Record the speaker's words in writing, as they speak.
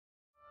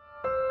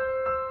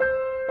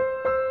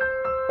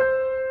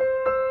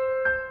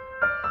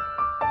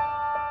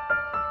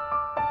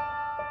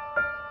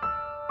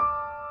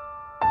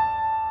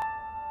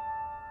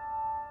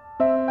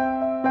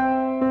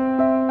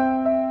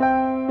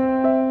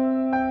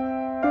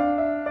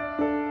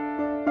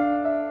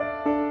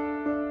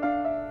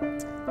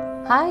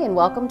Hi, and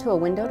welcome to A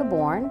Window to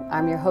Bourne.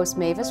 I'm your host,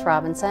 Mavis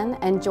Robinson,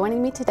 and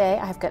joining me today,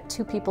 I've got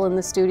two people in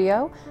the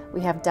studio.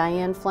 We have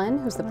Diane Flynn,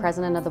 who's the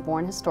president of the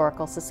Bourne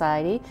Historical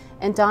Society,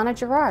 and Donna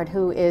Girard,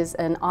 who is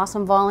an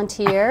awesome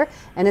volunteer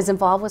and is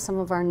involved with some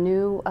of our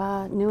new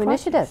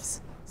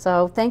initiatives.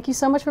 So thank you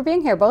so much for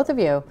being here, both of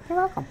you. You're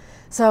welcome.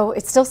 So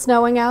it's still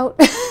snowing out,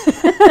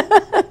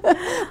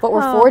 but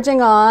we're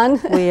forging on.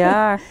 We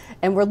are.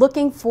 And we're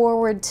looking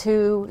forward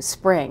to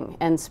spring,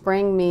 and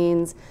spring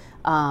means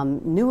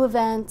new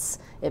events.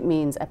 It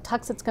means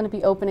Ep51's going to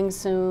be opening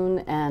soon,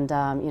 and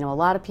you know, a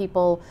lot of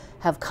people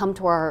have come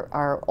to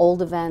our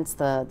old events,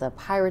 the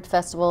Pirate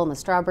Festival and the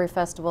Strawberry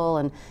Festival,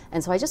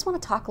 and so I just want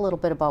to talk a little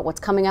bit about what's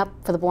coming up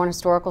for the Bourne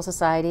Historical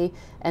Society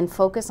and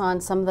focus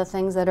on some of the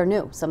things that are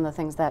new, some of the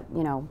things that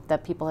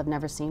that people have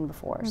never seen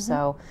before.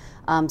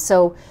 Mm-hmm.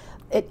 So,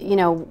 you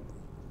know,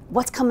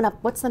 what's coming up?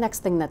 What's the next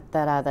thing that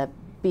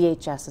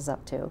BHS is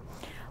up to?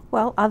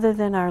 Well, other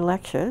than our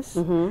lectures,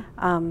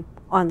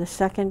 on the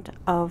 2nd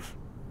of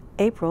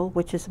April,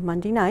 which is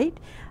Monday night,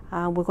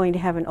 we're going to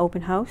have an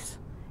open house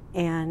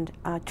and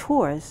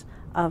tours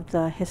of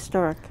the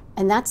historic.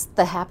 And that's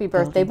the Happy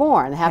Birthday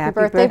Bourne, the Happy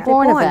Birthday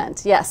Bourne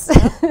event, yes.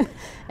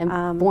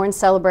 And Bourne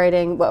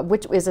celebrating,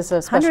 which is this a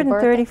special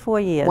 134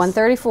 birthday? years.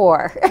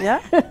 134.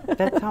 Yeah.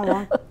 That's how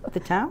long the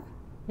town?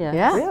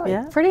 Yeah. Really?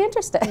 Yeah. Pretty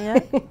interesting. Yeah.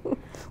 Did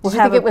you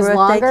think it was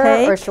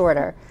longer or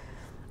shorter?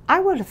 I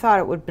would have thought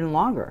it would have been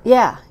longer.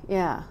 Yeah,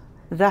 yeah.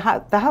 The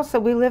house that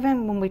we live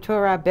in, when we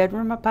tore our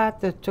bedroom apart,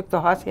 that took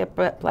the horsehair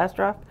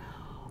plaster off,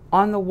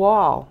 on the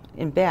wall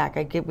in back,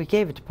 we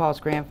gave it to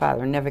Paul's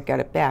grandfather and never got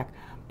it back,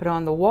 but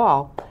on the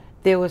wall,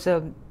 there was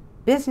a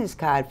business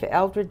card for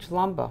Eldridge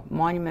Lumber,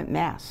 Monument,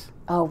 Mass.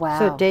 Oh, wow.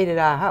 So it dated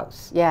our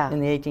house in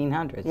the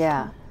 1800s.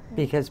 Yeah.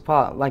 Because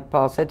Paul, like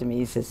Paul said to me,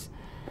 he says,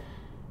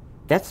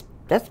 that's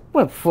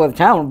before the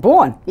town was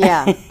born.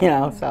 Yeah. You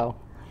know, so.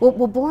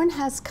 Well, Bourne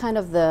has kind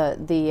of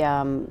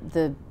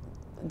the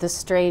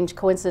strange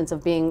coincidence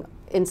of being,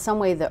 in some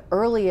way, the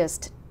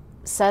earliest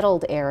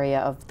settled area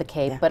of the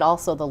Cape, but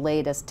also the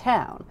latest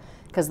town,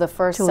 because the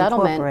first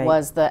settlement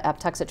was the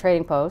Ep51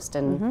 trading post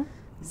in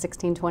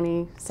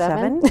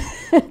 1627.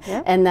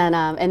 Yeah. And then,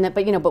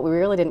 but we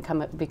really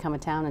didn't become a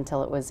town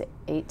until it was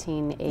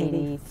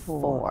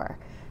 1884.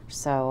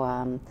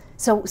 So,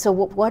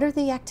 what are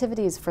the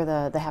activities for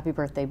the Happy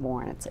Birthday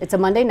Bourne? It's a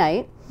Monday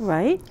night.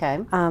 Right. Okay.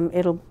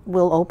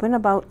 We'll open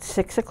about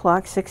 6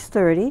 o'clock,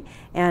 6:30,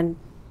 and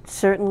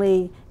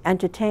certainly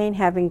entertain,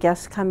 having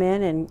guests come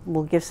in, and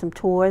we'll give some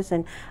tours,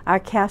 and our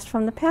cast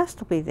from the past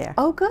will be there.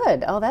 Oh,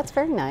 good. Oh, that's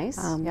very nice.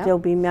 Yep. There'll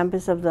be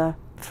members of the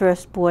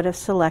first Board of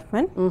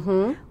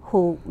Selectmen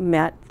who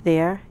met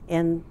there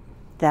in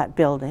that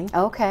building.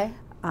 Okay.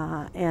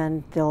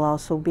 And there'll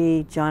also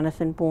be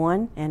Jonathan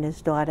Bourne and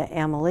his daughter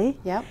Emily.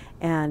 Yep.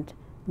 And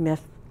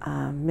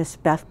Miss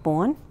Beth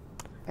Bourne.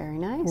 Very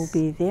nice. Will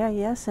be there,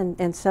 yes,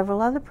 and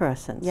several other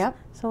persons. Yep.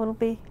 So it'll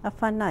be a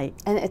fun night.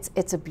 And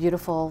it's a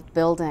beautiful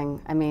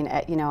building. I mean,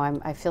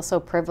 I feel so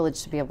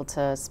privileged to be able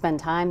to spend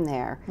time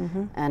there.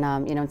 And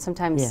and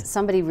sometimes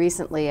somebody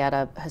recently at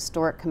a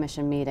historic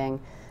commission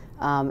meeting,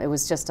 it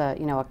was just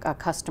a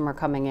customer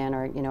coming in,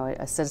 or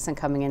a citizen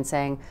coming in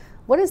saying,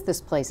 "What is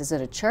this place? Is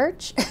it a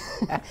church?"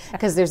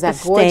 Because there's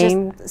that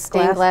gorgeous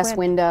stained glass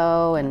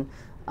window, and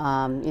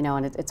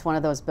and it's one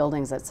of those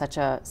buildings that's such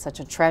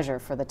a treasure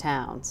for the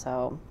town.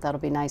 So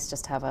that'll be nice,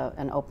 just to have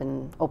an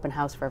open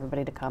house for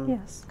everybody to come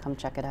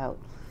check it out.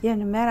 Yeah,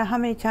 no matter how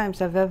many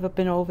times I've ever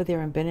been over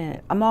there and been in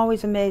it, I'm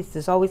always amazed.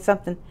 There's always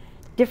something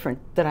different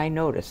that I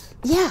notice.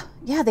 Yeah,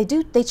 they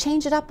do. They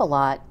change it up a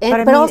lot.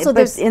 But also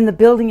there's in the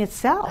building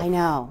itself. I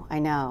know.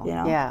 You know?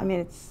 Yeah. I mean,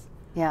 it's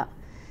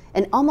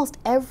and almost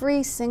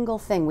every single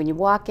thing when you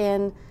walk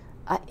in,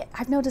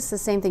 I've noticed the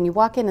same thing. You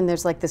walk in and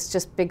there's like this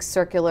just big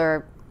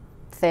circular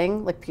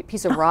thing, like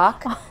piece of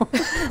rock,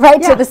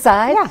 right to the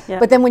side. Yeah.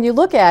 But then when you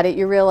look at it,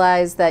 you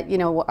realize that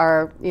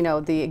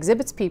the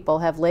exhibits people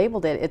have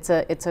labeled it.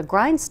 It's a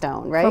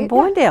grindstone, right? From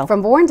Bournedale.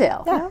 From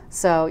Bournedale. Yeah.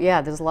 So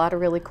there's a lot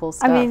of really cool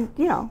stuff. I mean,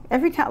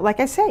 every time, like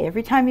I say,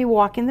 every time you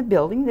walk in the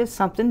building, there's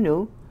something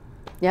new.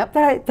 Yep.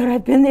 That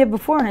I've been there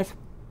before, and I said,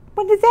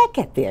 when did that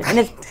get there? And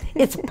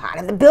it's a part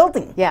of the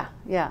building. Yeah.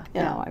 You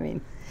know, I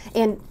mean,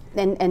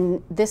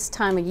 and this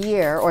time of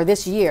year, or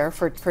this year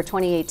for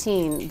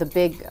 2018, the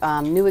big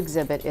new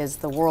exhibit is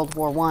the World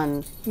War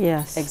I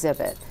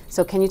exhibit.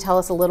 So can you tell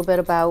us a little bit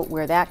about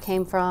where that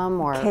came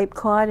from? Or Cape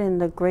Cod and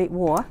the Great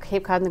War.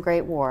 Cape Cod and the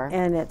Great War.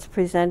 And it's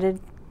presented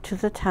to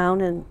the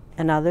town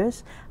and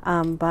others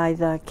by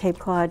the Cape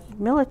Cod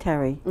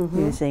Military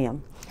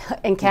Museum.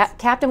 And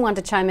Captain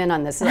wanted to chime in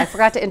on this. I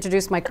forgot to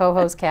introduce my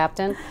co-host,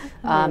 Captain.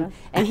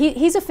 And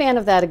he's a fan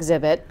of that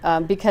exhibit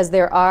because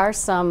there are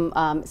some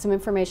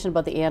information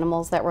about the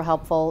animals that were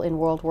helpful in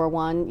World War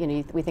I.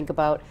 We think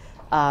about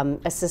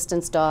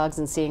assistance dogs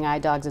and seeing eye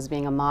dogs as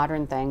being a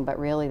modern thing, but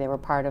really they were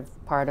part of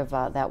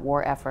that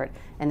war effort.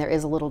 And there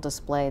is a little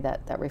display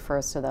that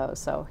refers to those.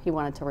 So he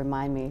wanted to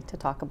remind me to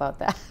talk about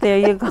that. There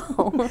you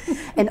go.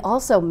 And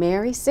also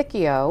Mary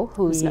Sicchio Joe,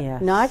 who's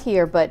not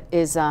here, but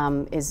is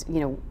you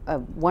know, a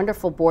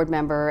wonderful board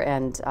member,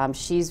 and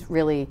she's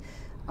really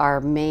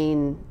our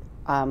main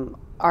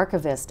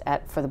archivist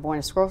for the Bourne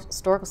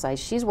Historical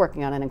Society. She's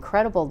working on an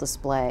incredible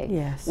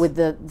display with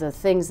the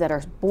things that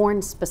are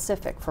Bourne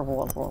specific for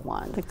World War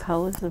I. The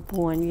colors of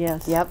Bourne,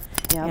 yes. Yep.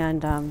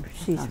 And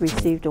she's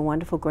received a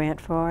wonderful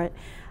grant for it,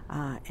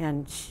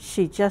 and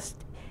she just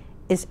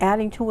is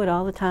adding to it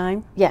all the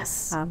time.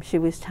 Yes. She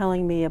was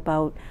telling me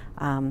about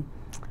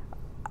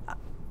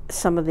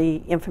some of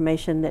the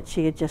information that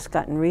she had just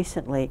gotten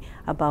recently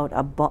about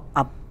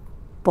a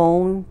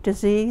bone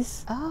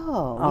disease.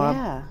 Oh,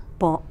 yeah.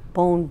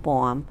 Bone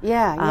bomb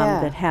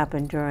that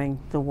happened during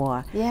the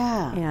war.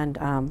 Yeah.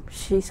 And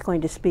she's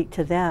going to speak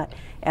to that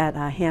at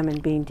Ham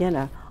and Bean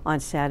dinner on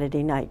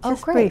Saturday night,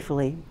 just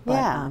briefly.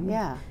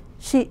 But,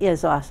 she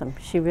is awesome.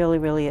 She really,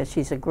 really is.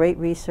 She's a great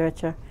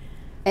researcher.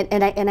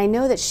 And I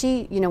know that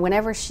she, you know,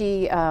 whenever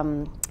she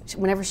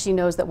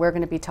knows that we're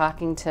going to be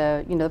talking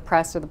to, you know, the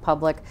press or the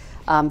public,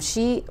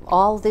 she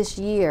all this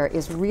year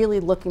is really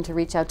looking to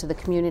reach out to the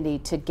community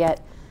to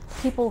get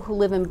people who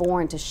live in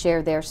Bourne to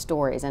share their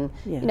stories. And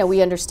you know,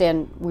 we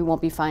understand we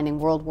won't be finding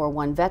World War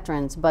I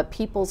veterans, but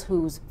people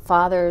whose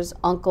fathers,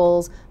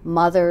 uncles,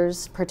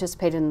 mothers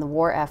participated in the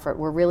war effort.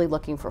 We're really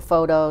looking for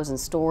photos and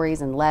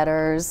stories and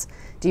letters.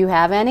 Do you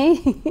have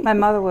any? My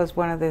mother was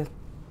one of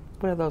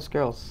those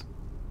girls.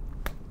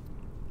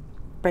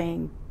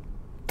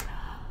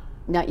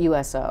 Not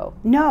USO.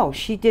 No,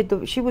 she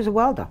was a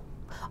welder.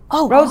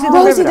 Oh, Rosie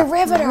the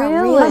Riveter.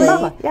 Really? My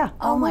mother, yeah.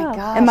 Oh my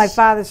gosh. And my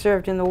father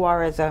served in the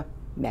war as a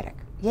medic.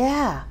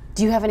 Yeah.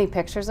 Do you have any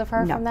pictures of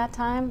her from that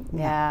time?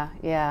 No.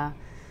 Yeah.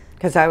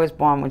 Because I was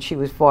born when she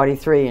was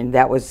 43, and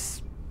that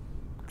was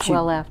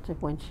well after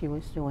when she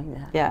was doing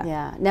that.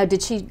 Yeah. Now,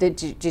 did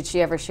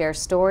she ever share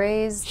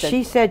stories?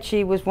 She said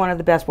she was one of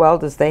the best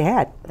welders they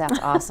had. That's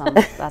awesome.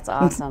 That's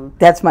awesome.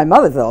 That's my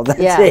mother, though.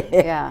 That's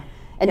yeah.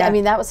 And I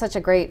mean, that was such a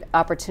great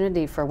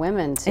opportunity for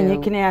women to. And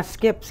you can ask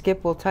Skip.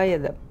 Skip will tell you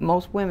that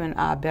most women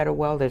are better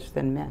welders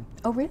than men.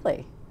 Oh,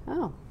 really?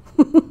 Oh.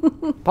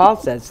 Paul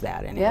says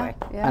that anyway.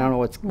 Yeah. I don't know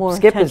what's more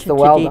Skip is the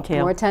welder.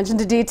 More attention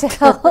to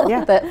detail.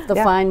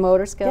 The fine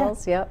motor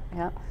skills. Yeah.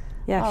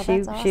 Yeah,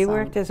 oh, she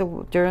worked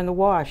during the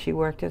war. She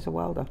worked as a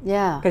welder.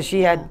 Yeah. Because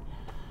she had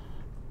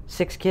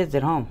 6 kids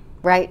at home.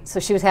 Right. So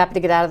she was happy to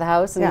get out of the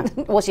house.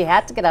 And well, she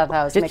had to get out of the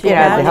house. She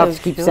had to help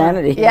keep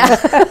sanity. Yeah.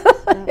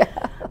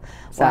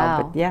 So,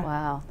 wow. But yeah.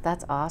 Wow.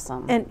 That's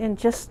awesome. And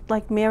just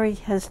like Mary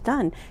has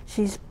done,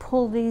 she's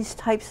pulled these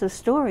types of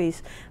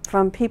stories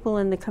from people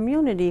in the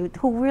community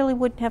who really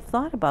wouldn't have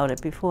thought about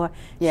it before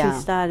she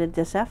started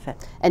this effort.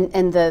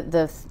 And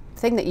the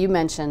thing that you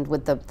mentioned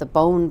with the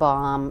bone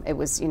bomb, it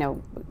was, you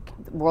know,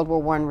 World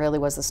War I really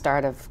was the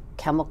start of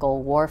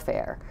chemical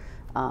warfare,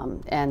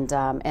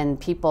 and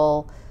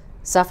people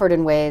suffered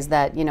in ways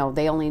that, you know,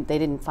 they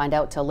didn't find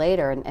out till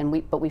later,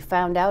 but we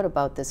found out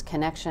about this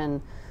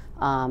connection,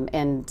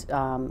 and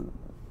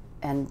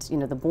you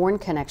know, the Bourne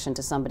connection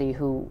to somebody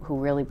who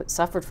really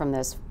suffered from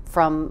this,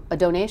 from a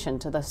donation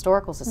to the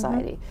Historical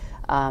Society.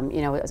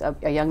 You know,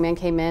 a young man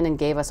came in and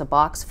gave us a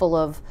box full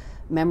of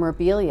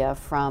memorabilia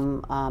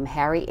from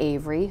Harry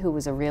Avery, who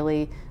was a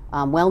really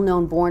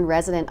well-known Bourne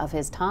resident of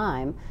his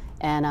time,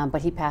 and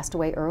but he passed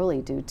away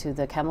early due to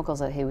the chemicals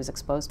that he was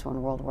exposed to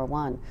in World War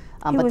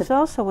I. He was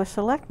also a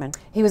selectman.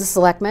 He was a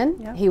selectman.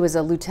 Yep. He was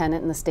a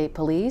lieutenant in the state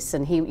police,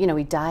 and he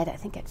died, I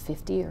think, at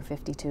 50 or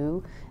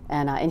 52,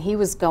 and he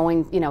was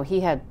going, you know, he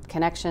had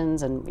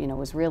connections, and you know,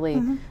 was really,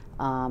 you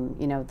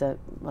know,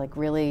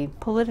 really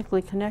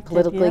politically connected.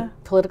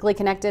 Politically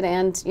connected,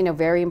 and you know,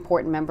 very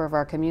important member of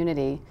our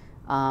community,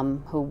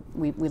 who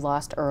we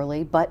lost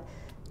early, but.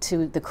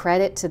 To the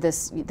credit to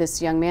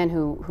this young man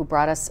who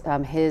brought us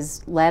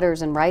his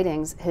letters and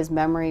writings, his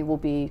memory will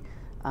be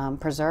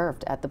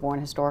preserved at the Bourne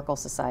Historical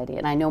Society.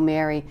 And I know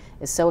Mary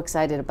is so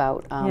excited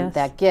about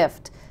that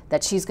gift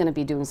that she's going to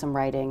be doing some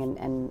writing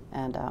and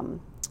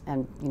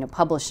you know,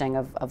 publishing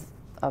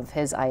of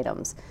his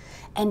items.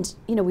 And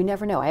you know, we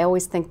never know. I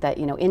always think that,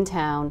 you know, in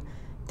town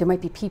there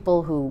might be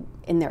people who,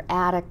 in their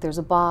attic, there's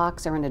a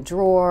box or in a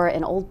drawer,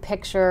 an old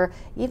picture,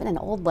 even an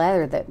old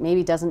letter that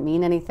maybe doesn't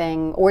mean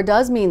anything or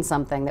does mean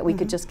something that we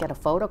could just get a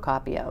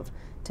photocopy of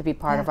to be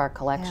part of our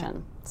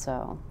collection.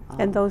 So,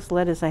 and those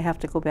letters, I have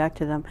to go back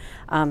to them,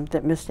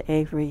 that Mr.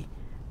 Avery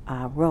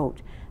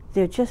wrote.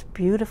 They're just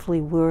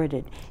beautifully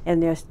worded,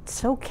 and they're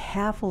so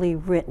carefully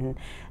written,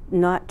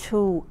 not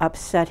to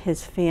upset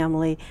his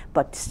family,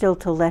 but still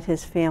to let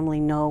his family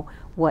know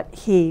what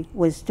he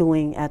was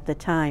doing at the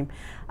time.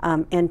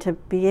 And to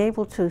be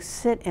able to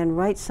sit and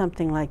write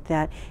something like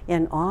that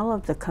in all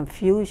of the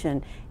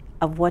confusion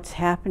of what's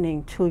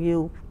happening to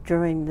you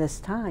during this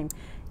time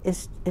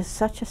is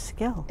such a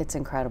skill. It's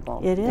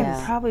incredible. It is.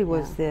 It probably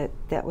was that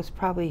was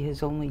probably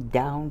his only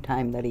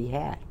downtime that he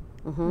had.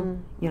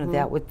 You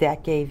know,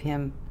 that gave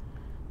him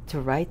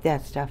to write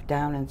that stuff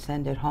down and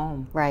send it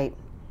home. Right.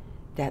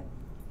 That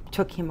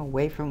took him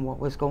away from what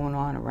was going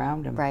on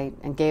around him. Right,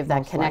 and gave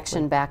that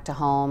connection back to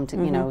home, to,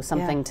 you know,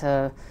 something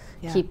to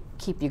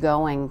keep you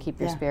going, keep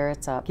your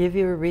spirits up. Give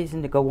you a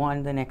reason to go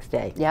on the next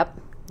day. Yep,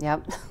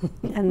 yep.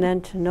 And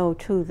then to know,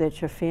 too,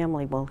 that your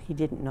family, well, he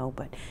didn't know,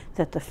 but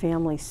that the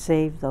family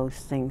saved those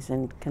things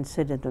and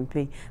considered them to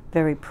be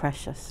very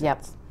precious.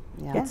 Yep.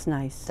 Yeah. It's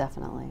nice.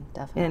 Definitely,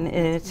 definitely.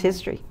 And it's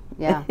history.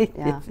 Yeah,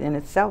 yeah. In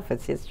itself,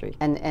 it's history.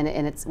 And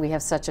it's, we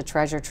have such a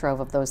treasure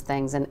trove of those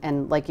things.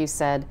 And like you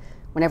said,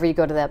 whenever you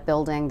go to that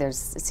building, it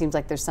seems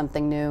like there's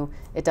something new.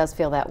 It does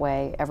feel that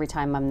way every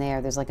time I'm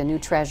there. There's like a new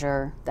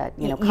treasure that,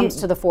 you know, comes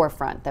to the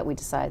forefront that we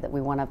decide that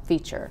we want to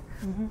feature.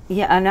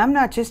 Yeah, and I'm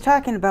not just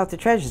talking about the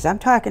treasures. I'm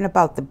talking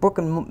about the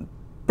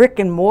brick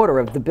and mortar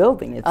of the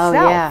building itself.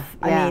 Oh, yeah.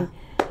 I mean,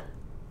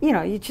 you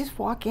know, you just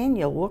walk in,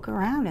 you look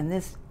around, and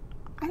this,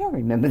 I don't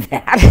remember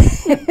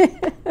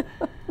that.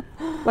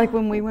 Like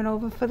when we went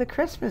over for the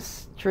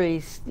Christmas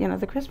trees, you know,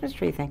 the Christmas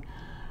tree thing,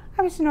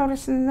 I was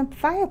noticing the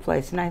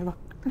fireplace, and I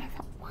looked, and I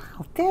thought,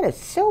 wow, that is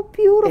so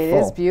beautiful.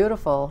 It is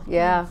beautiful,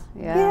 yeah,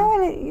 yeah. You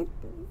know,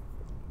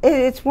 and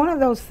it's one of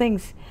those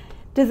things.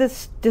 Do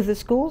the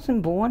schools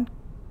in Bourne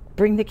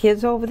bring the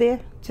kids over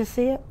there to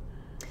see it?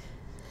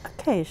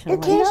 Occasionally.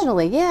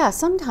 Occasionally, yeah,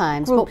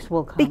 sometimes. Groups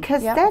will come.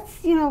 Because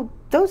that's, you know,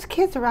 those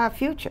kids are our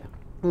future.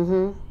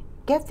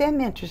 Get them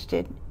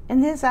interested,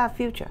 and there's our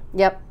future.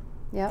 Yep,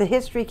 yep. The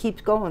history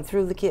keeps going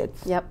through the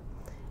kids. Yep.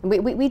 And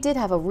we did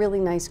have a really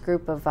nice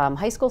group of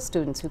high school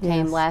students who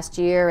came last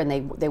year, and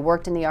they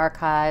worked in the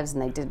archives,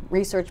 and they did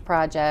research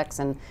projects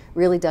and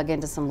really dug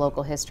into some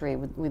local history.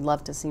 We'd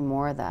love to see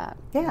more of that.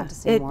 Yeah,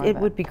 it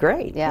would be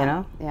great, yeah, you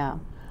know? Yeah.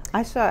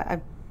 I saw,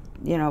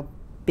 you know,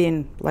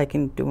 being like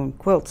in doing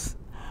quilts,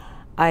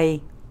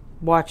 I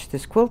watched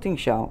this quilting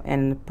show,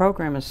 and the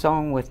program is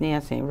Sewing with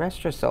Nancy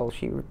Restrosoul.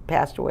 She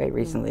passed away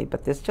recently,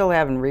 but they're still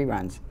having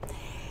reruns.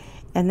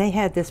 And they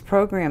had this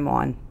program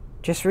on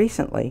just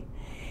recently,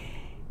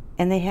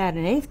 and they had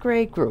an 8th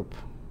grade group.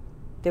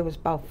 There was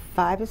about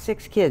 5 or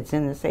 6 kids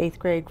in this 8th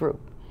grade group,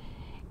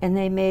 and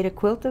they made a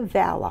quilt of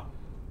valor.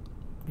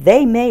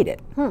 They made it.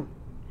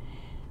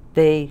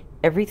 They,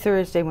 every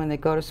Thursday when they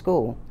go to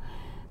school,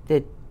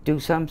 they'd do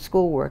some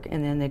schoolwork,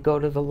 and then they'd go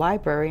to the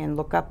library and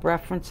look up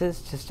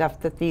references to stuff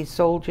that these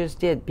soldiers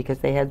did, because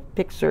they had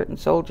picked certain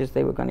soldiers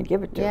they were going to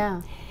give it to.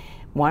 Yeah.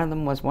 One of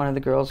them was one of the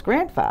girls'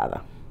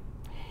 grandfather.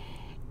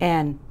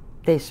 And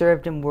they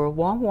served in World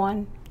War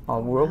I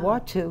or World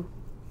War II, you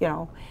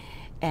know,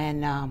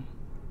 and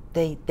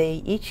they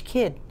each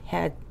kid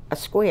had a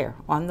square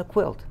on the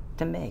quilt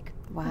to make.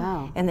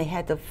 Wow. And they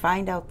had to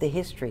find out the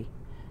history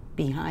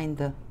behind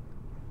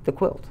the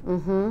quilt.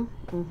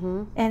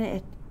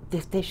 And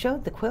they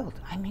showed the quilt.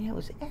 I mean, it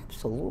was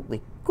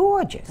absolutely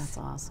gorgeous. That's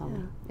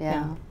awesome.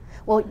 Yeah.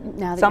 Well,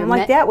 now that something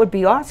like that would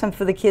be awesome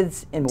for the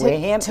kids in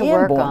Wareham to and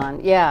work Bourne.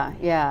 on. Yeah,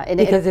 yeah. And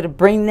because it'll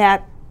bring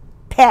that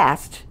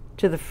past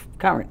to the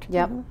current.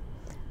 Yep.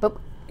 But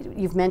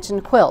you've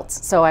mentioned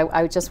quilts, so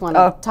I just want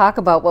to talk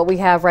about what we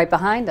have right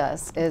behind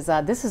us. Is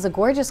this is a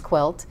gorgeous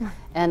quilt,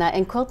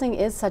 and quilting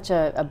is such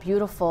a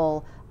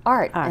beautiful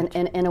art. And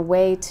in a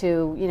way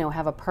to, you know,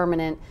 have a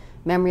permanent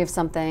memory of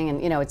something,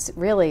 and you know, it's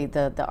really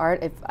the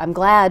art. I'm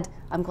glad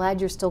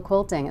you're still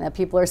quilting and that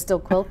people are still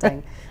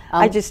quilting.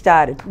 I just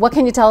started. What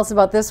can you tell us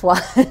about this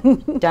one?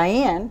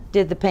 Diane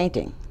did the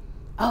painting.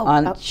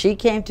 She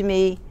came to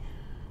me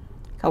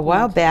a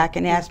while back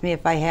and asked me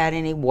if I had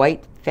any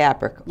white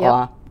fabric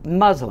or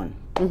muslin.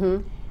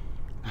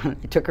 I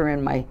took her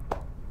in my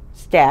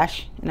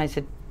stash and I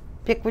said,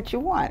 pick what you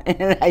want.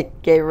 And I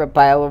gave her a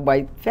pile of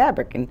white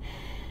fabric, and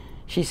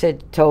she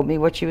told me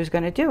what she was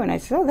going to do. And I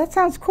said, oh, that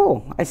sounds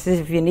cool. I said,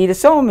 if you need a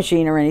sewing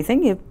machine or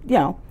anything, you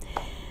know.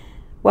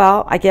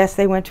 Well, I guess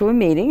they went to a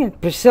meeting, and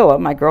Priscilla,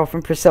 my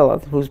girlfriend Priscilla,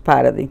 who's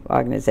part of the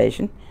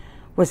organization,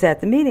 was at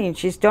the meeting, and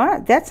she's,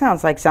 Donna, that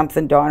sounds like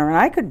something Donna and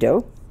I could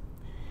do.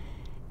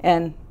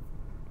 And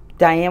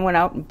Diane went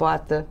out and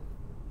bought the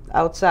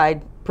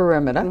outside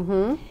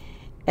perimeter,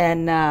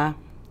 and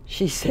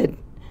she said,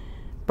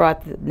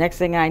 brought the next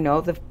thing I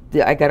know,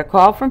 I got a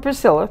call from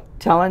Priscilla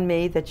telling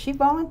me that she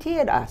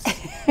volunteered us.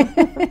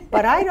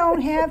 But I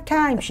don't have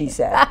time, she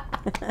said.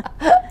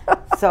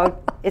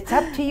 So it's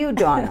up to you,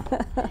 Donna.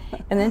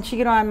 And then she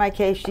got on my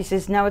case. She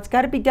says, no, it's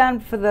got to be done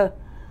for the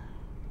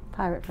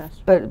Pirate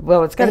Fest. But,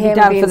 well, it's got to be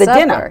done for the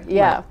dinner.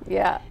 Yeah,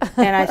 yeah.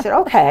 And I said,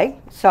 okay.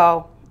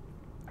 So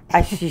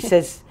she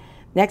says,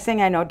 next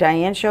thing I know,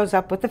 Diane shows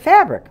up with the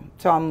fabric.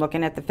 So I'm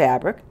looking at the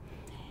fabric,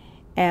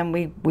 and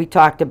we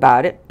talked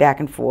about it back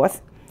and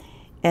forth.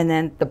 And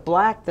then the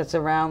black that's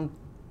around,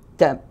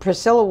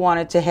 Priscilla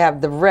wanted to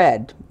have the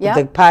red,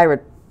 the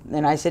pirate,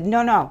 and I said,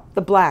 no,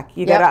 the black.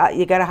 You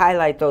gotta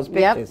highlight those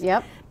pictures.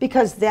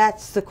 Because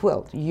that's the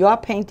quilt. Your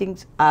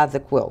paintings are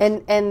the quilt.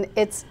 And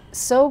it's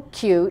so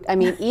cute. I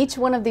mean, each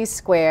one of these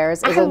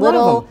squares is a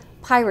little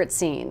pirate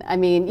scene. I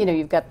mean, you know,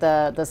 you've got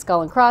the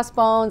skull and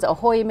crossbones,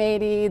 ahoy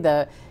matey,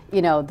 the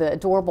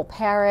adorable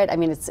parrot. I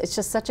mean, it's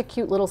just such a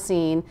cute little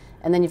scene.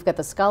 And then you've got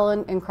the skull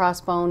and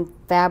crossbone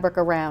fabric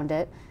around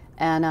it.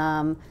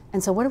 And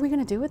so what are we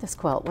going to do with this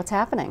quilt? What's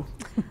happening?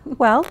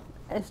 Well,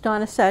 as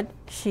Donna said,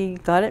 she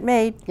got it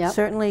made,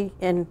 certainly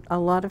in a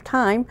lot of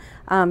time,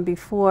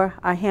 before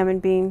our ham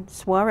and bean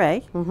soiree,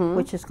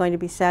 which is going to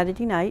be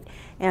Saturday night,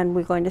 and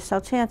we're going to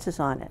sell chances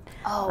on it.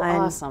 Oh,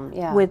 and awesome,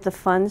 yeah. with the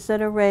funds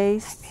that are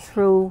raised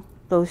through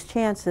those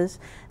chances,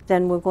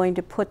 then we're going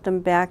to put them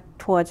back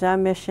towards our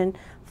mission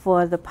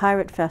for the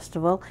Pirate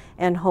Festival,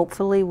 and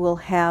hopefully we'll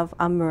have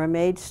a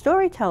mermaid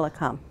storyteller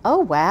come. Oh,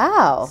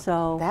 wow.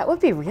 So that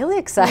would be really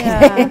exciting.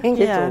 Yeah, Kids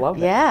will love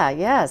it.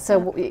 Yeah.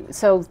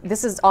 So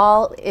this is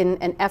all in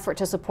an effort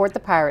to support the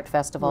Pirate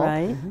Festival,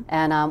 right?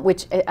 And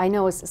which I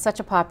know is such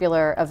a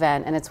popular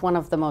event, and it's one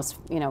of the most,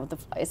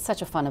 it's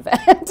such a fun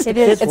event. It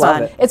is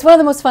fun. It's one of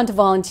the most fun to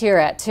volunteer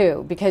at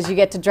too, because you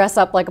get to dress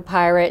up like a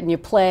pirate and you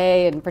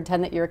play and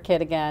pretend that you're a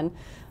kid again.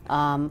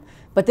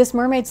 But this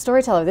mermaid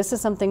storyteller, this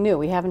is something new.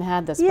 We haven't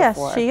had this before.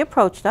 Yes, she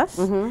approached us,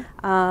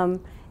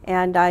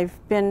 and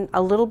I've been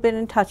a little bit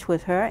in touch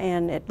with her,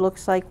 and it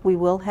looks like we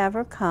will have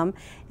her come,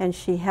 and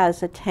she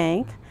has a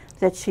tank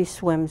that she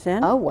swims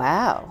in. Oh,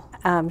 wow.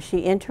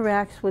 She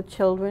interacts with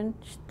children.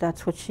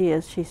 That's what she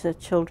is. She's a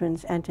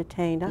children's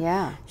entertainer.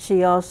 Yeah.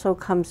 She also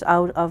comes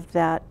out of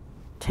that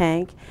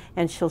tank,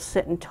 and she'll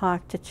sit and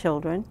talk to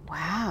children.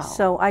 Wow.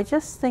 So I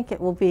just think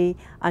it will be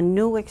a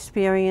new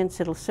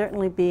experience. It'll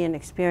certainly be an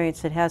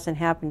experience that hasn't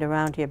happened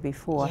around here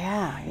before.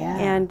 Yeah.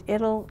 And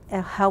it'll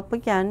help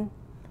again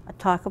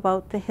talk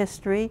about the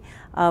history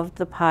of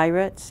the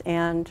pirates,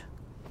 and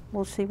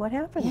we'll see what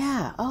happens.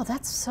 Yeah. Oh,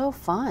 that's so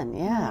fun.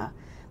 Yeah.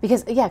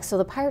 Because, so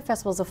the Pirate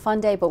Festival is a fun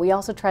day, but we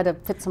also try to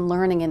fit some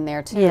learning in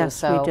there, too. Yes,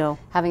 so we do.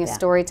 Having a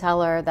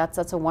storyteller,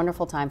 that's a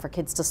wonderful time for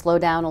kids to slow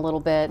down a little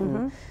bit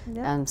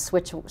and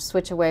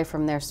switch away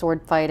from their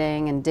sword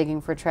fighting and digging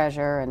for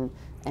treasure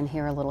and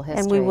hear a little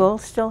history. And we will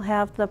still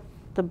have the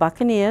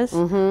Buccaneers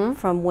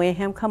from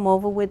Wareham come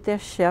over with their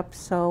ship,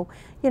 so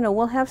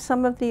we'll have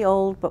some of the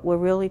old, but we're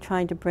really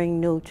trying to bring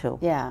new too.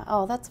 Yeah.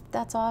 Oh,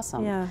 that's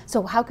awesome. Yeah.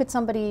 So how could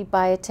somebody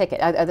buy a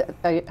ticket?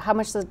 How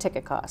much does a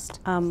ticket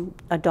cost?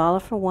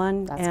 $1 for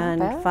one,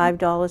 and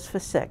 $5 for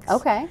 6.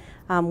 Okay.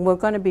 We're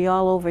going to be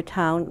all over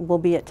town. We'll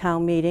be at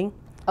town meeting.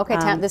 Okay,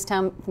 this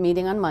town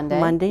meeting on Monday.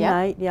 Monday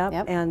night,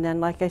 yep. And then,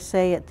 like I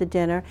say, at the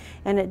dinner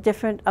and at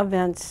different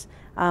events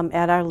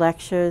at our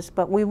lectures.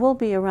 But we will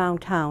be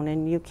around town,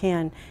 and you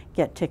can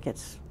get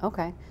tickets.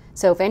 Okay.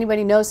 So if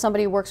anybody knows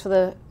somebody who works for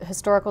the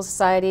Historical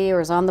Society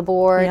or is on the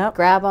board,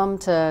 grab them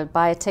to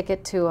buy a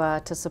ticket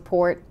to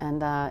support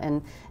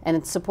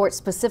and support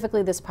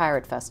specifically this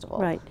Pirate Festival.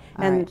 Right.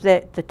 And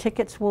the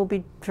tickets will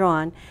be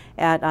drawn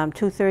at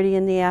 2:30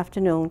 in the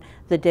afternoon,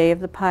 the day of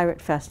the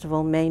Pirate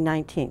Festival, May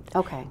 19th.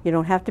 Okay. You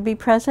don't have to be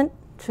present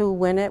to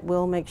win it.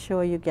 We'll make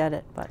sure you get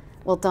it. But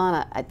well,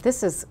 Donna,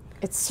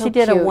 it's so she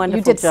did cute. a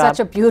wonderful job. You did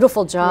such a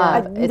beautiful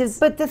job. Yeah,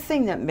 but the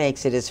thing that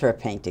makes it is her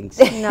paintings.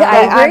 No,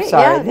 I agree. I'm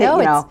sorry.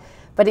 Yeah,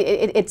 but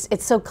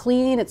it's so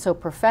clean. It's so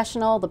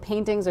professional. The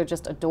paintings are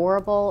just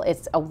adorable.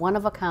 It's a one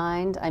of a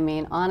kind. I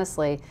mean,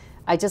 honestly,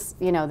 I just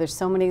there's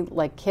so many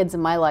kids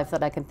in my life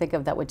that I can think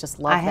of that would just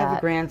love that. I have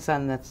a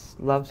grandson that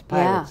loves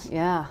pirates.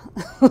 Yeah.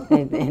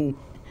 and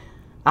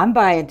I'm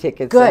buying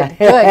tickets. Good.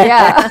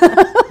 Yeah.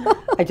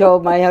 I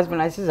told my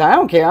husband, I says, I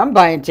don't care, I'm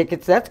buying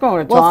tickets, that's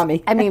going to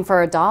Tommy. I mean,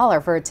 for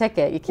 $1 for a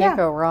ticket, you can't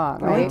go wrong,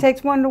 right? Well, it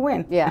takes one to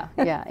win. Yeah,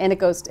 and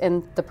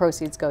and the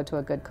proceeds go to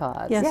a good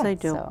cause. Yes, they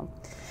do. So.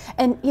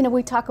 And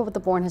we talk about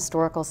the Bourne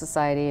Historical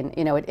Society, and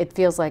it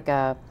feels like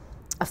a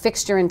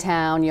fixture in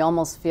town. You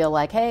almost feel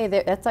like, hey,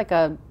 that's like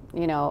a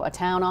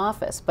town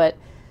office, but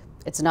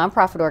it's a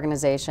nonprofit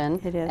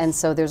organization. It is. And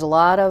so there's a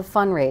lot of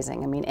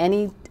fundraising. I mean,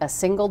 a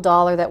single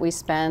dollar that we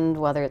spend,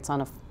 whether it's on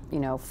a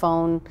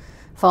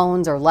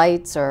phones or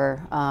lights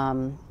or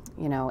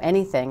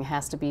anything,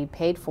 has to be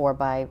paid for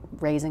by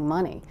raising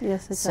money.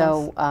 Yes, it does.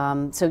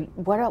 So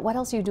what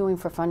else are you doing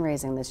for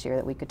fundraising this year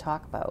that we could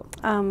talk about?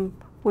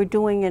 We're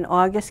doing an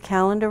August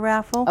calendar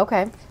raffle.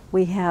 Okay.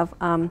 We have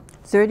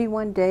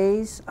 31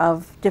 days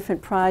of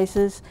different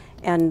prizes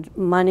and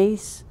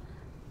monies.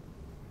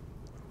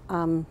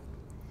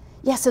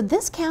 Yeah, so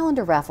this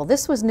calendar raffle,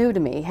 this was new to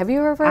me. Have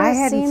you ever seen I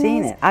hadn't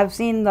seen these? it. I've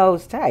seen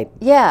those type.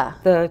 Yeah.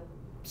 The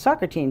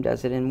soccer team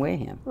does it in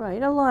Wareham.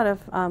 Right, a lot of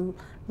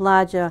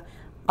larger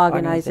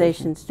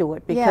organizations do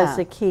it because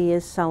the key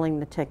is selling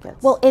the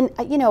tickets. Well, and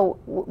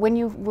when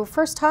you were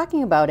first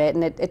talking about it,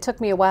 and it took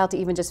me a while to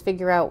even just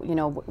figure out,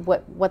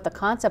 what the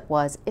concept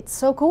was. It's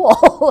so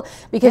cool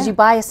because you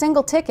buy a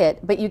single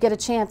ticket, but you get a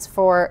chance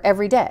for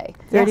every day.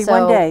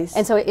 31 days.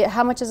 And so,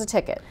 how much is a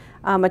ticket?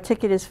 A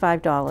ticket is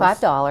 $5.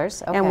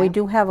 $5. Okay. And we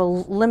do have a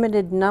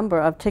limited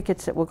number of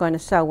tickets that we're going to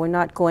sell. We're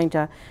not going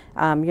to,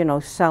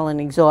 sell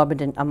an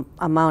exorbitant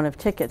amount of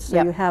tickets.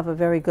 So you have a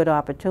very good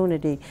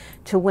opportunity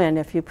to win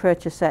if you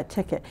purchase that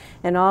ticket.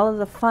 And all of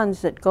the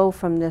funds that go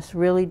from this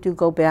really do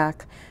go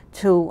back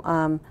to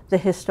the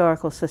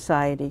Historical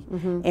Society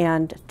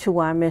and to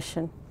our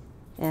mission.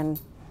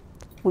 And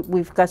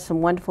we've got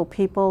some wonderful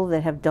people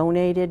that have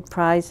donated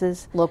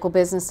prizes. Local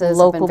businesses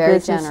have been very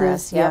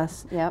generous.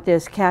 Yes. Yep.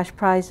 There's cash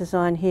prizes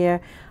on here.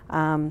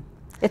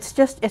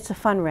 It's a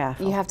fun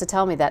raffle. You have to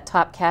tell me that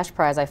top cash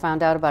prize. I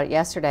found out about it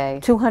yesterday.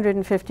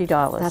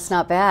 $250. That's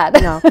not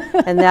bad. No,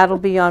 and that'll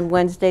be on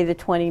Wednesday the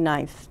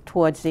 29th,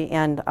 towards the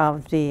end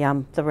of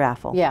the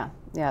raffle. Yeah.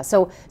 Yeah,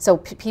 so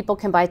people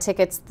can buy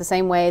tickets the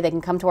same way. They can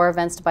come to our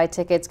events to buy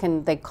tickets.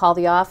 Can they call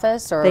the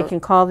office? Or they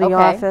can call the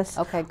office.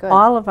 Okay, good.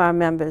 All of our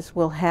members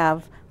will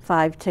have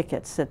 5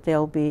 tickets that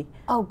they'll be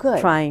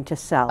trying to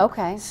sell.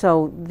 Okay.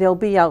 So they'll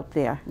be out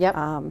there. Yep.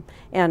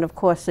 And of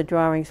course the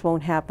drawings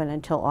won't happen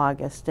until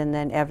August, and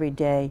then every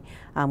day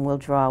we'll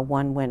draw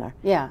one winner.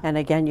 Yeah. And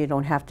again, you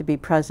don't have to be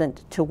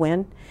present to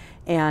win.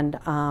 And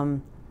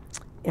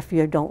if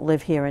you don't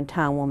live here in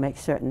town, we'll make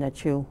certain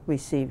that you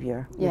receive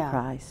your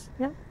prize.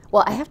 Yeah.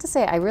 Well, I have to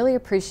say, I really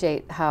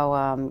appreciate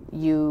how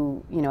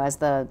you know, as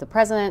the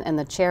president and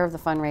the chair of the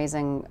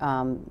fundraising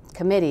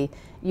committee,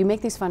 you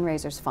make these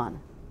fundraisers fun.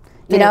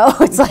 You know,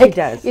 it's like,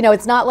 you know,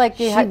 it's not like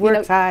she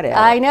works hard at it.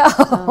 I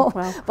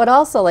know. But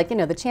also, like, you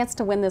know, the chance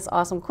to win this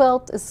awesome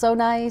quilt is so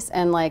nice,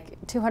 and like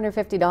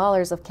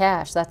 $250 of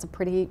cash, that's a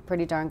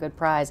pretty darn good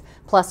prize,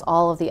 plus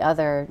all of the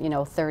other, you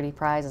know, 30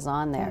 prizes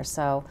on there.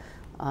 So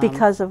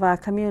because of our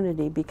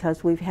community,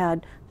 because we've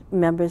had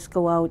members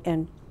go out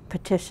and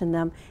petition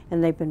them,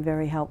 and they've been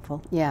very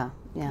helpful. Yeah,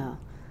 yeah.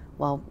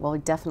 Well,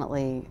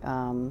 definitely,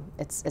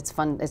 it's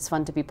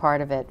fun to be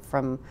part of it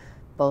from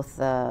both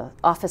the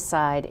office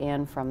side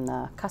and from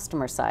the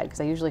customer side, because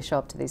I usually show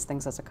up to these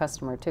things as a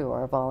customer too,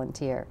 or a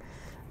volunteer.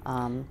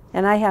 And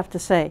I have to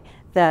say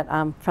that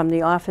from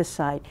the office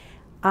side,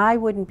 I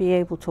wouldn't be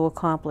able to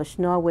accomplish,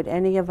 nor would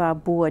any of our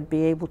board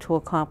be able to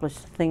accomplish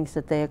the things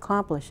that they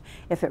accomplish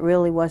if it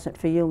really wasn't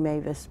for you,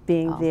 Mavis,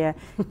 being there,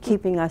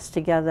 keeping us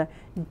together,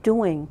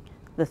 doing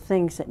the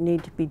things that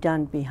need to be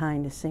done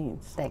behind the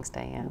scenes. Thanks,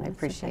 Diane. I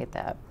appreciate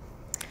that.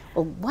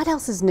 Well, what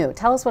else is new?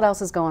 Tell us what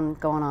else is going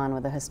on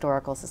with the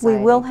Historical Society.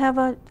 We will have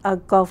a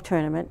golf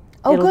tournament.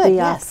 Oh, it'll good, be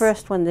our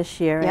first one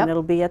this year, and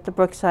it'll be at the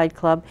Brookside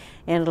Club,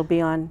 and it'll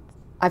be on.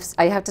 I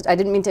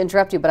didn't mean to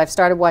interrupt you, but I've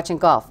started watching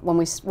golf. When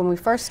we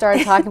first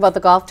started talking about the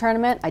golf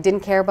tournament, I didn't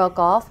care about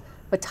golf.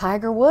 But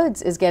Tiger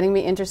Woods is getting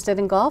me interested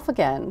in golf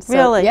again. So,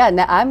 really? Yeah.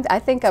 Now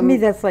to me,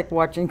 that's like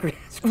watching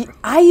grass grow.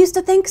 I used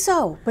to think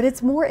so, but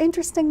it's more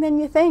interesting than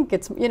you think.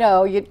 It's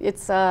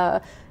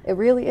it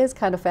really is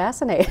kind of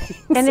fascinating.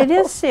 And it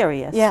is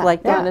serious,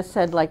 like Donna Yeah.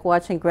 said, like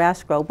watching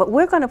grass grow. But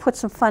we're going to put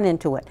some fun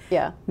into it.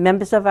 Yeah.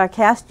 Members of our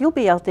cast, you'll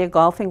be out there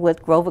golfing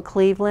with Grover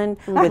Cleveland,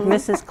 with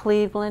Mrs.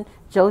 Cleveland,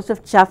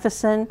 Joseph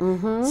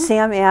Jefferson,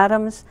 Sam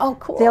Adams. Oh,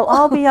 cool. They'll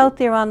all be out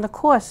there on the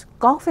course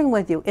golfing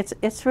with you.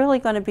 It's really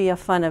going to be a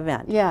fun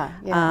event. Yeah,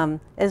 yeah.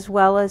 As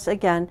well as,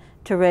 again,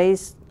 to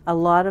raise a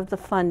lot of the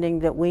funding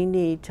that we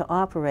need to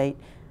operate,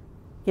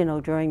 you know,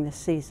 during the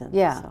season.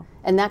 Yeah. So.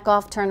 And that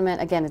golf tournament,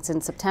 again, it's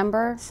in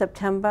September?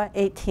 September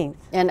 18th.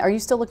 And are you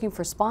still looking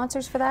for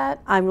sponsors for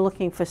that? I'm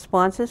looking for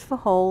sponsors for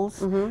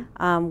holes.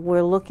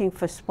 We're looking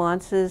for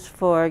sponsors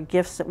for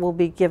gifts that will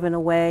be given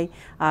away,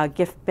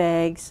 gift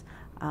bags.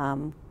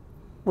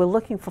 We're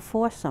looking for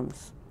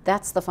foursomes.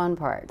 That's the fun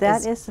part.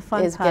 That is the fun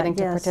part, is getting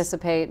to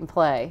participate and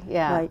play.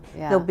 Yeah. Right.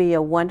 Yeah. There'll be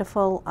a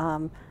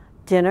wonderful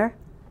dinner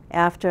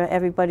after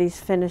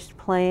everybody's finished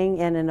playing,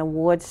 and an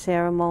awards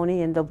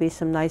ceremony, and there'll be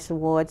some nice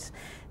awards.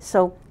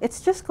 So it's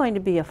just going to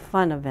be a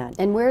fun event.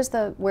 And where's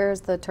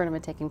the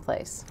tournament taking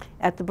place?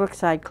 At the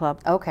Brookside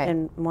Club. Okay.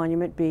 In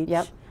Monument Beach.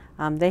 Yep.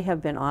 They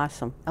have been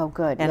awesome. Oh,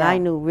 good. And I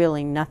knew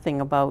really nothing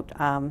about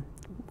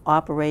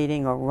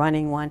operating or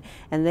running one,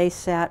 and they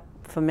sat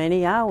for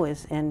many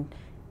hours and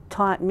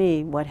taught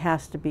me what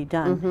has to be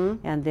done,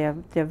 and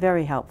they're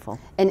very helpful.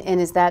 And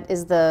is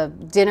the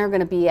dinner going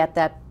to be at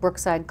that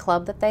Brookside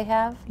Club that they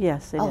have?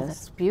 Yes, it is. Oh,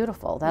 that's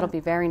beautiful. That'll be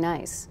very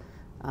nice.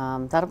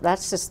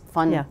 That's just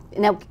fun. Yeah.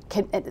 Now,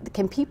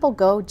 can people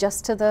go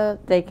just to the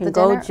They can the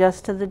go dinner?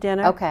 just to the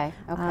dinner. Okay.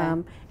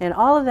 Okay. And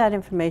all of that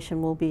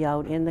information will be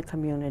out in the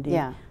community.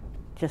 Yeah.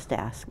 Just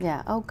ask.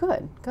 Yeah. Oh,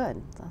 good.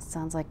 Good. That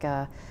sounds like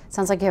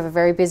you have a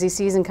very busy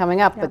season coming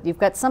up, but you've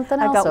got something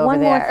else I've got over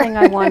one there. more thing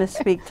I want to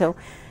speak to,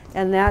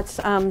 and that's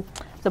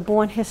the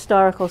Bourne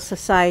Historical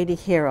Society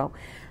Hero.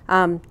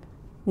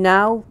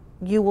 Now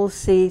you will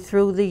see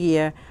through the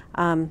year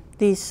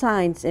these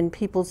signs in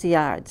people's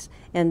yards,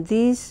 and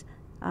these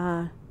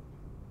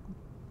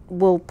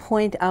will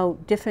point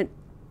out different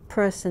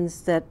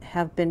persons that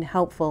have been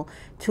helpful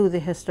to the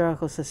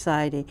Historical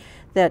Society,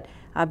 that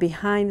are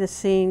behind the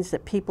scenes,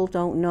 that people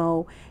don't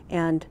know.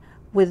 And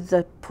with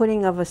the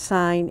putting of a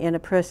sign in a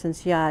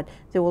person's yard,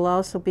 there will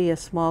also be a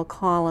small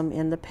column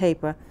in the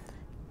paper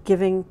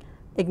giving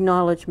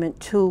acknowledgement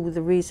to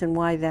the reason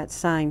why that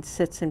sign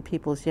sits in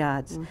people's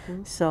yards.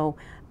 So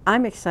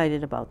I'm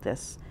excited about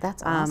this.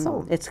 That's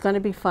awesome. It's going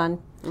to be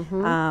fun,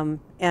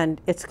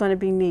 and it's going to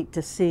be neat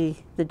to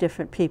see the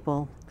different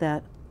people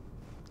that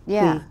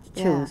we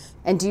choose.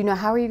 And do you know,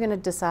 how are you going to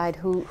decide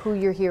who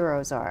your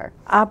heroes are?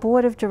 Our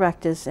board of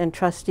directors and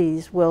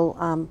trustees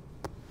will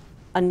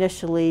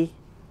initially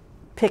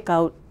pick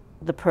out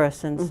the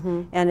persons,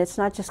 and it's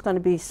not just going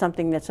to be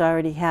something that's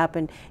already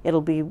happened.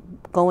 It'll be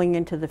going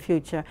into the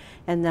future,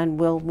 and then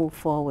we'll move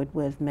forward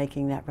with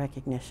making that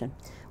recognition.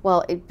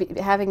 Well,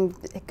 having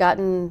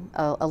gotten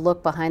a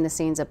look behind the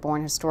scenes at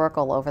Bourne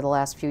Historical over the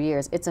last few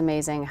years, it's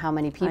amazing how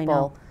many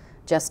people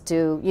just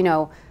do, you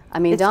know, I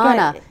mean,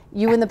 Donna,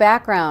 you in the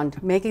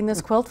background making this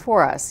quilt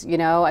for us, you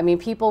know, I mean,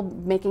 people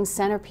making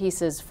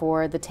centerpieces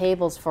for the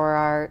tables for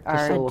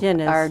our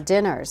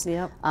dinners.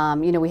 Yep.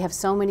 You know, we have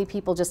so many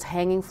people just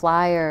hanging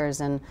flyers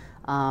and,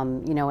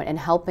 you know, and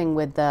helping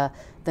with the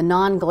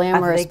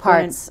non-glamorous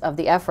parts of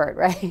the effort,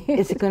 right?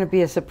 Is it going to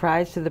be a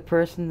surprise to the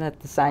person that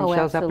the sign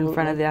shows up in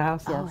front of their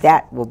house? Yes.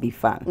 That will be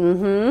fun.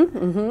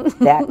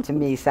 That, to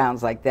me,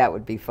 sounds like that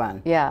would be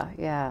fun. Yeah,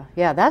 yeah,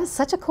 yeah. That is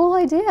such a cool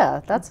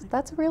idea.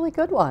 That's a really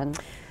good one.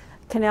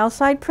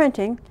 Canalside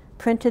Printing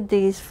printed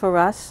these for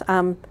us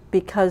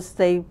because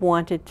they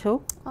wanted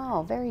to.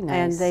 Oh, very nice.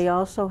 And they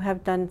also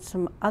have done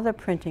some other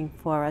printing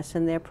for us,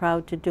 and they're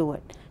proud to do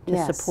it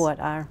to support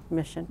our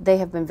mission. They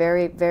have been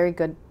very, very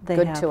good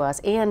to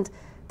us, and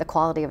the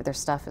quality of their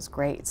stuff is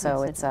great.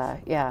 So it's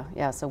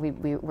yeah. So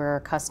we're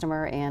a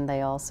customer, and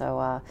they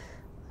also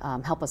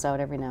help us out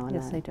every now and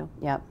then. Yes, they do.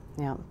 Yep,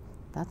 yep.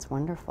 That's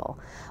wonderful.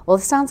 Well,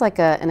 this sounds like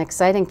an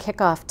exciting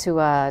kickoff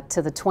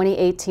to the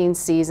 2018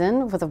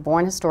 season with the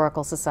Bourne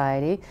Historical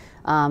Society.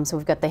 So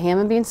we've got the Ham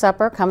and Bean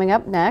Supper coming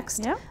up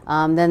next. Yep.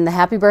 Then the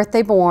Happy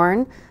Birthday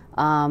Bourne.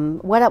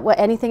 What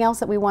anything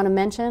else that we want to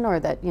mention, or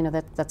that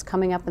that's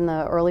coming up in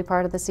the early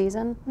part of the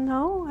season?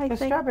 No, I think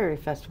the Strawberry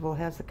Festival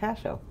has the car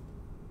show.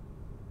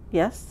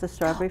 Yes, the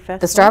Strawberry Festival.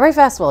 The Strawberry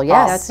Festival,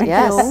 yes, That's in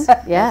yes, June.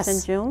 yes. That's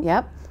in June.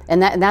 Yep.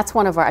 And that's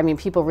one of our. I mean,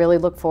 people really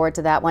look forward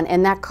to that one.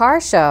 And that car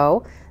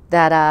show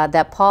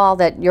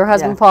that your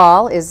husband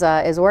Paul is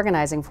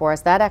organizing for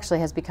us, that actually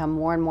has become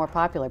more and more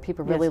popular.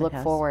 People really look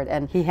forward,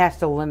 and he has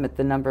to limit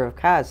the number of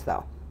cars,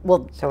 though.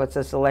 Well, so it's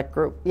a select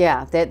group.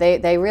 Yeah,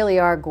 they really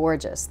are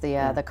gorgeous.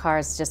 The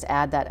cars just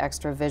add that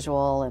extra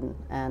visual,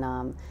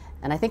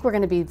 and I think we're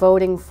going to be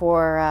voting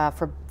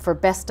for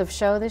best of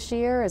show this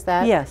year. Is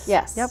that? Yes.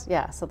 Yes. Yep.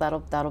 Yeah. So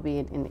that'll be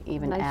an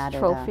even nice added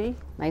trophy.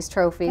 Nice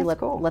trophy. That's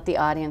cool. Let the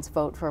audience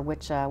vote for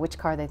which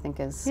car they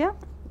think is the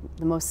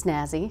most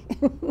snazzy.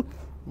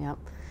 Yep.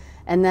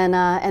 And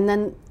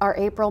then our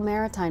April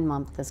Maritime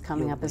Month is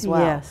coming up as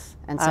well. Yes.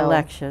 And our so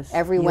lectures.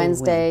 every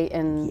Wednesday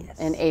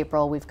in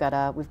April we've got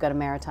a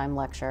maritime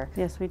lecture.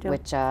 Yes, we do.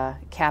 Which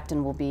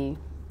Captain will be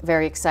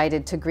very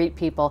excited to greet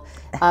people.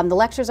 The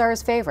lectures are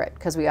his favorite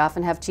because we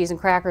often have cheese and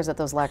crackers at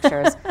those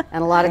lectures,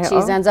 and a lot of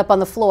cheese ends up on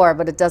the floor,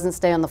 but it doesn't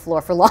stay on the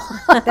floor for long.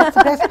 That's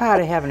the best part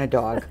of having a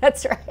dog.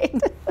 That's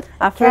right.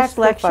 Our first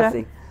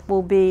lecture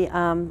will be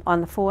on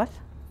the 4th.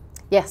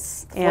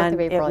 Yes, 4th of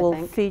April, it will I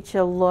think.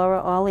 feature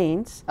Laura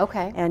Orleans.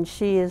 Okay. And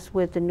she is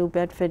with the New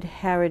Bedford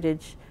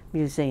Heritage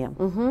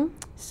Museum.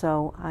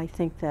 So I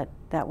think that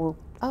will.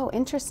 Oh,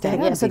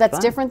 interesting. Yeah, so that's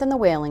different than the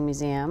Whaling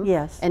Museum.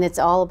 Yes. And it's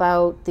all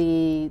about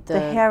the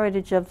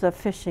heritage of the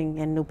fishing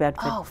in New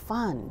Bedford. Oh,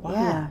 fun.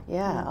 Wow.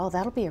 Yeah. Oh,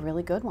 that'll be a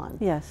really good one.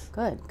 Yes.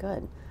 Good.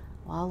 Well,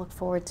 I'll look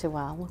forward to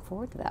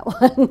that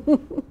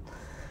one.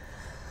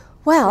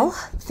 Well,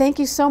 thank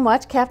you so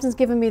much. Captain's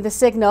given me the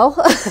signal.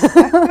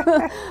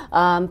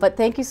 But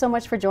thank you so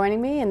much for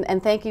joining me,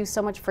 and thank you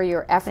so much for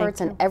your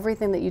efforts and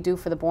everything that you do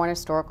for the Bourne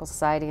Historical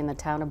Society in the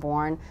town of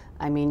Bourne.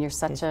 I mean, you're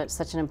such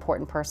an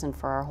important person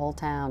for our whole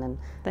town,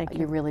 and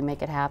you really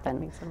make it happen.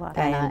 That means a lot.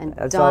 And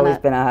Donna, always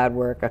been a hard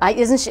worker.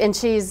 Isn't she? And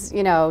she's,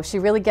 she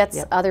really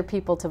gets other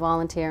people to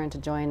volunteer and to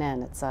join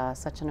in. It's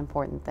such an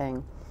important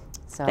thing.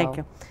 So, thank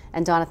you.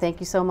 And Donna, thank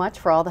you so much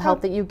for all the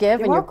help that you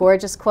give and your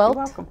gorgeous quilt,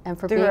 and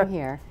for being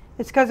here.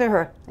 It's because of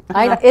her.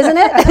 Isn't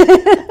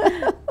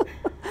it?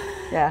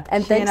 Yeah,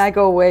 and she and I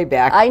go way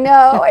back. I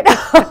know.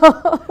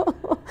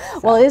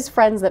 Well, it is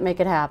friends that make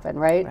it happen,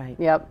 right? Right.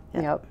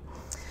 Yep.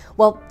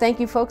 Well,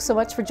 thank you folks so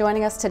much for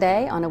joining us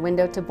today on A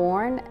Window to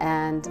Bourne,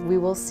 and we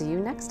will see you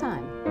next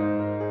time.